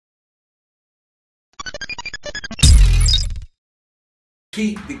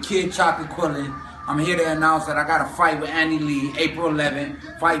Pete, the Kid Chocolate Quillin. I'm here to announce that I got a fight with Andy Lee, April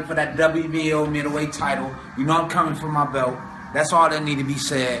 11th. Fight for that WBO middleweight title. You know I'm coming for my belt. That's all that need to be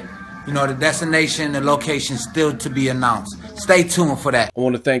said. You know, the destination, the location still to be announced. Stay tuned for that. I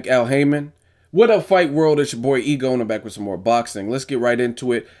want to thank Al Haymon. What up, Fight World? It's your boy Ego, and I'm back with some more boxing. Let's get right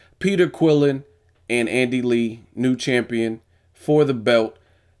into it. Peter Quillin and Andy Lee, new champion for the belt.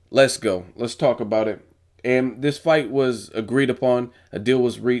 Let's go. Let's talk about it. And this fight was agreed upon. A deal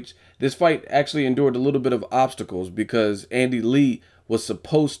was reached. This fight actually endured a little bit of obstacles because Andy Lee was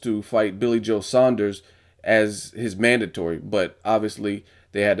supposed to fight Billy Joe Saunders as his mandatory, but obviously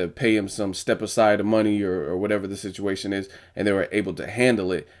they had to pay him some step aside of money or whatever the situation is, and they were able to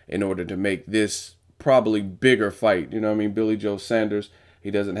handle it in order to make this probably bigger fight. You know what I mean? Billy Joe Saunders,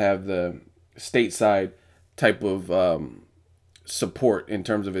 he doesn't have the stateside type of support in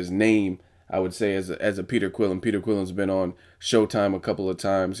terms of his name, I would say, as a Peter Quillin. Peter Quillin's been on Showtime a couple of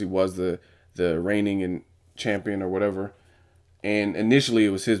times. He was the reigning and champion or whatever. And initially it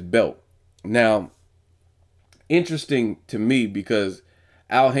was his belt. Now, interesting to me because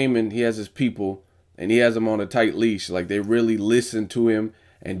Al Haymon, he has his people and he has them on a tight leash. Like, they really listen to him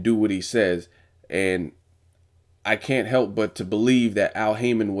and do what he says. And I can't help but to believe that Al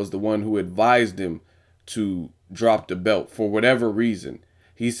Haymon was the one who advised him to drop the belt for whatever reason.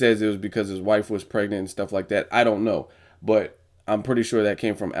 He says it was because his wife was pregnant and stuff like that. I don't know, but I'm pretty sure that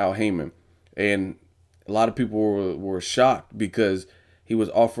came from Al Haymon. And a lot of people were shocked because he was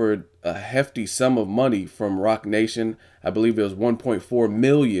offered a hefty sum of money from Rock Nation. I believe it was 1.4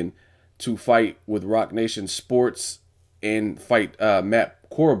 million to fight with Rock Nation Sports and fight Matt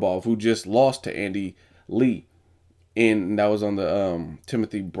KOROBOV, who just lost to Andy Lee. And that was on the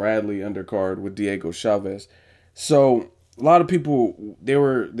Timothy Bradley undercard with Diego Chavez. So a lot of people, they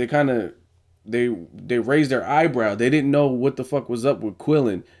raised their eyebrow. They didn't know what the fuck was up with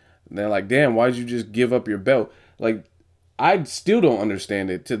Quillin. They're like, damn, why'd you just give up your belt? Like, I still don't understand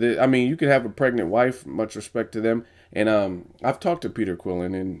it. I mean, you could have a pregnant wife, much respect to them. And I've talked to Peter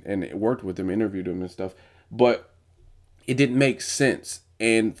Quillin and worked with him, interviewed him and stuff, but it didn't make sense.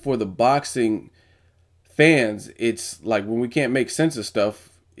 And for the boxing fans, it's like when we can't make sense of stuff,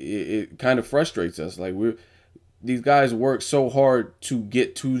 it kind of frustrates us. Like, these guys work so hard to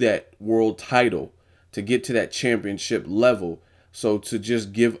get to that world title, to get to that championship level. So to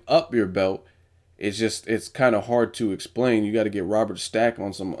just give up your belt, it's kind of hard to explain. You got to get Robert Stack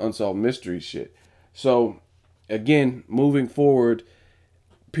on some Unsolved Mysteries shit. So again, moving forward,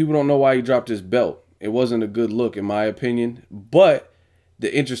 people don't know why he dropped his belt. It wasn't a good look, in my opinion. But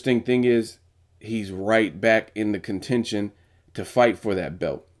the interesting thing is he's right back in the contention to fight for that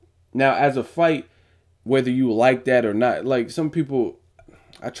belt. Now, as a fight, whether you like that or not, like some people,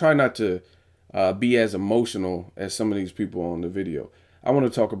 I try not to be as emotional as some of these people on the video. I want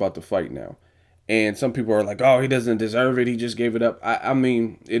to talk about the fight now. And some people are like, oh, he doesn't deserve it. He just gave it up. I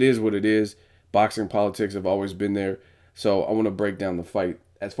mean, it is what it is. Boxing politics have always been there. So I want to break down the fight.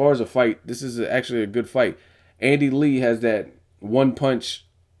 As far as a fight, this is actually a good fight. Andy Lee has that one punch,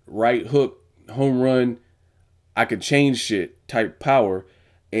 right hook, home run, I could change shit type power.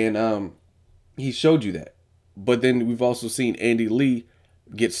 And he showed you that. But then we've also seen Andy Lee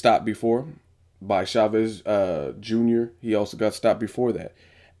get stopped before by Chavez Jr. He also got stopped before that.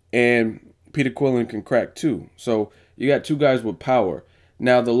 And Peter Quillin can crack too. So you got two guys with power.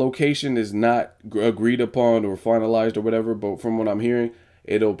 Now, the location is not agreed upon or finalized or whatever, but from what I'm hearing,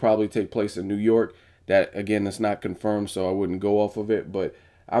 it'll probably take place in New York. That, again, that's not confirmed, so I wouldn't go off of it. But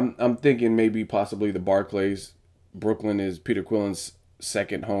I'm thinking maybe possibly the Barclays. Brooklyn is Peter Quillin's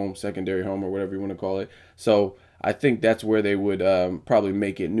second home, secondary home, or whatever you want to call it. So I think that's where they would probably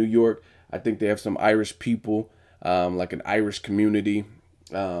make it. New York, I think they have some Irish people, like an Irish community,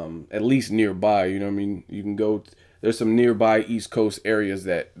 at least nearby. You know what I mean? You can go, there's some nearby East Coast areas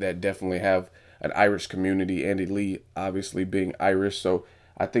that definitely have an Irish community. Andy Lee obviously being Irish, so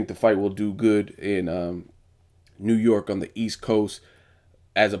I think the fight will do good in New York on the East Coast,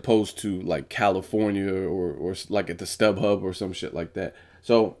 as opposed to like California or like at the StubHub or some shit like that.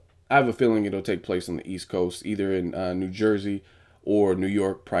 So I have a feeling it'll take place on the East Coast, either in New Jersey or New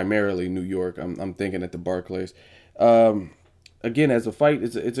York, primarily New York. I'm thinking at the Barclays. Again, as a fight,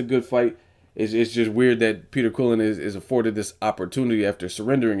 it's a good fight. It's just weird that Peter Quillin is afforded this opportunity after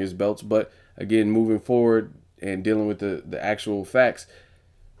surrendering his belts. But again, moving forward and dealing with the actual facts,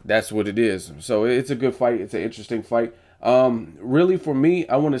 that's what it is. So it's a good fight. It's an interesting fight. Really, for me,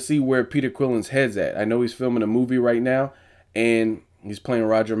 I want to see where Peter Quillin's head's at. I know he's filming a movie right now, and he's playing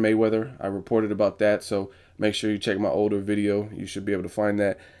Roger Mayweather. I reported about that, so make sure you check my older video. You should be able to find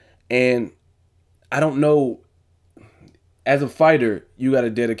that. And I don't know as a fighter, you got to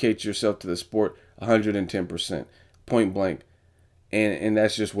dedicate yourself to the sport 110%, point blank. And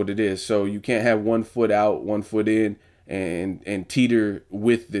that's just what it is. So you can't have one foot out, one foot in, and teeter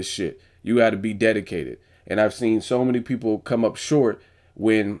with this shit. You got to be dedicated. And I've seen so many people come up short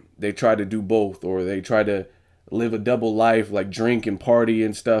when they try to do both, or they try to live a double life, like drink and party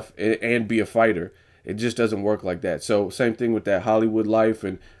and stuff, and be a fighter. It just doesn't work like that. So same thing with that Hollywood life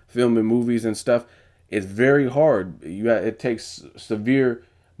and filming movies and stuff. It's very hard. It takes severe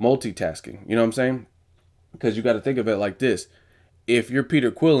multitasking. You know what I'm saying? Because you got to think of it like this: if you're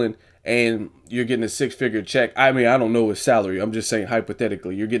Peter Quillin and you're getting a six-figure check, I mean, I don't know his salary. I'm just saying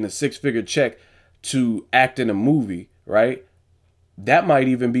hypothetically, you're getting a six-figure check to act in a movie, right? That might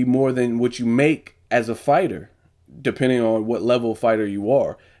even be more than what you make as a fighter, depending on what level fighter you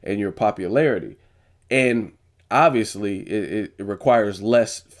are and your popularity. And obviously, it requires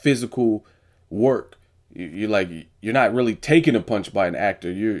less physical work. You're not really taking a punch by an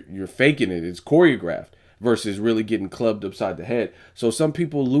actor. You're faking it. It's choreographed versus really getting clubbed upside the head. So some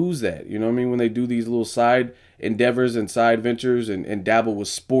people lose that, you know what I mean, when they do these little side endeavors and side ventures and dabble with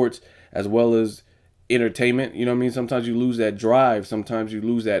sports as well as entertainment, you know what I mean? Sometimes you lose that drive, sometimes you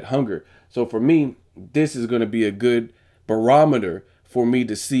lose that hunger. So for me, this is going to be a good barometer for me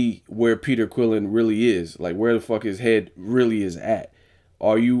to see where Peter Quillin really is, like where the fuck his head really is at.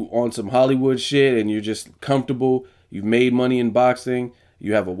 Are you on some Hollywood shit and you're just comfortable? You've made money in boxing,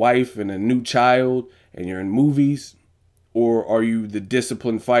 you have a wife and a new child, and you're in movies? Or are you the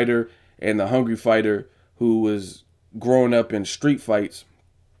disciplined fighter and the hungry fighter who was growing up in street fights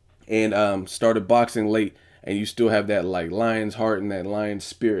and started boxing late, and you still have that like lion's heart and that lion's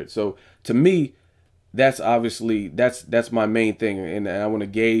spirit? So to me, that's obviously that's my main thing, and I want to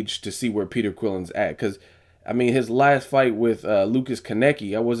gauge to see where Peter Quillin's at, because I mean his last fight with Lucas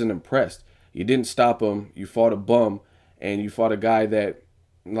Konecki, I wasn't impressed. You didn't stop him. You fought a bum, and you fought a guy that,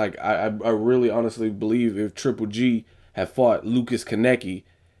 like, I really honestly believe if Triple G had fought Lucas Konecki,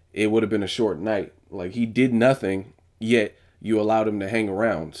 it would have been a short night. Like, he did nothing, yet you allowed him to hang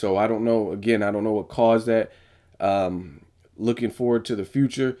around. So I don't know. Again, I don't know what caused that. Looking forward to the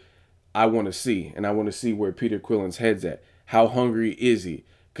future, I want to see. And I want to see where Peter Quillin's head's at. How hungry is he?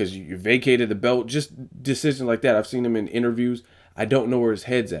 Because you vacated the belt. Just decisions like that. I've seen him in interviews. I don't know where his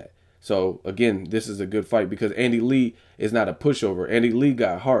head's at. So, again, this is a good fight because Andy Lee is not a pushover. Andy Lee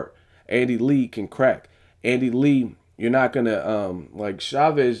got heart. Andy Lee can crack. Andy Lee, you're not going to, like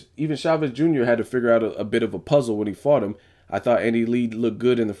Chavez, even Chavez Jr. had to figure out a bit of a puzzle when he fought him. I thought Andy Lee looked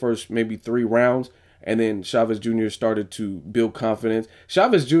good in the first maybe 3 rounds, and then Chavez Jr. started to build confidence.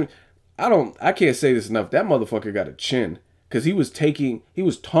 Chavez Jr., I can't say this enough. That motherfucker got a chin. Because he was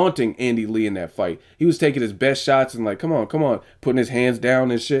taunting Andy Lee in that fight. He was taking his best shots and like, come on, putting his hands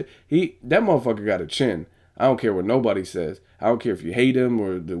down and shit. That motherfucker got a chin. I don't care what nobody says. I don't care if you hate him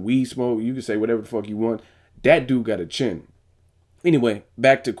or the weed smoke. You can say whatever the fuck you want. That dude got a chin. Anyway,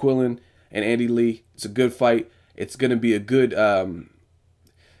 back to Quillin and Andy Lee. It's a good fight. It's going to be a good,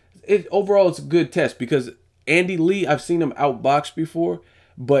 overall it's a good test because Andy Lee, I've seen him outboxed before.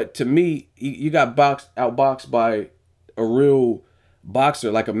 But to me, you got outboxed by a real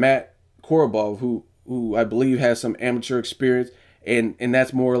boxer like a Matt KOROBOV who I believe has some amateur experience and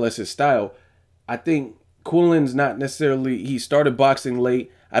that's more or less his style. I think Quillin's not necessarily, he started boxing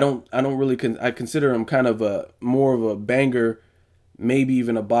late. I consider him kind of more of a banger, maybe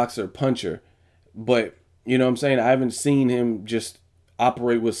even a boxer puncher. But you know what I'm saying? I haven't seen him just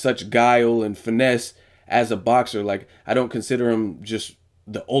operate with such guile and finesse as a boxer. Like, I don't consider him just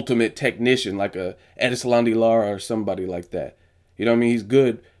the ultimate technician like a Edislandi Lara or somebody like that. You know what I mean? He's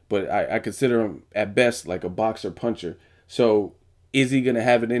good, but I consider him at best like a boxer puncher. So is he going to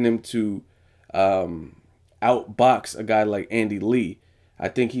have it in him to outbox a guy like Andy Lee? I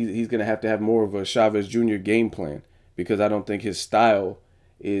think he's going to have more of a Chavez Jr. game plan because I don't think his style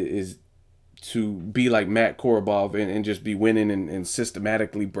is to be like Matt KOROBOV and just be winning and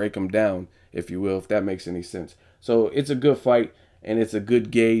systematically break him down, if you will, if that makes any sense. So it's a good fight. And it's a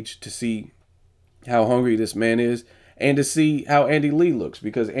good gauge to see how hungry this man is and to see how Andy Lee looks.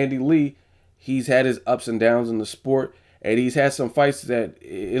 Because Andy Lee, he's had his ups and downs in the sport. And he's had some fights that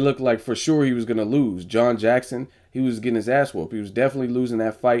it looked like for sure he was going to lose. John Jackson, he was getting his ass whooped. He was definitely losing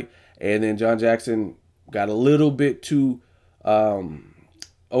that fight. And then John Jackson got a little bit too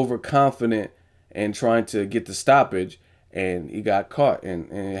overconfident and trying to get the stoppage. And he got caught.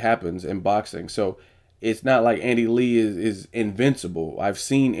 And it happens in boxing. So it's not like Andy Lee is invincible. I've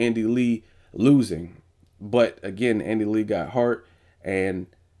seen Andy Lee losing. But again, Andy Lee got heart. And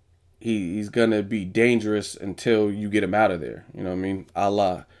he's going to be dangerous until you get him out of there. You know what I mean? A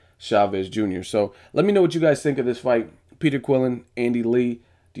la Chavez Jr. So let me know what you guys think of this fight. Peter Quillin, Andy Lee.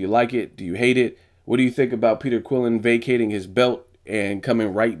 Do you like it? Do you hate it? What do you think about Peter Quillin vacating his belt and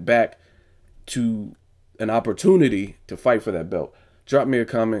coming right back to an opportunity to fight for that belt? Drop me a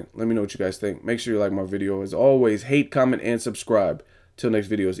comment. Let me know what you guys think. Make sure you like my video. As always, hate, comment, and subscribe. Till next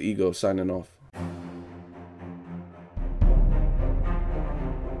video, is Ego signing off.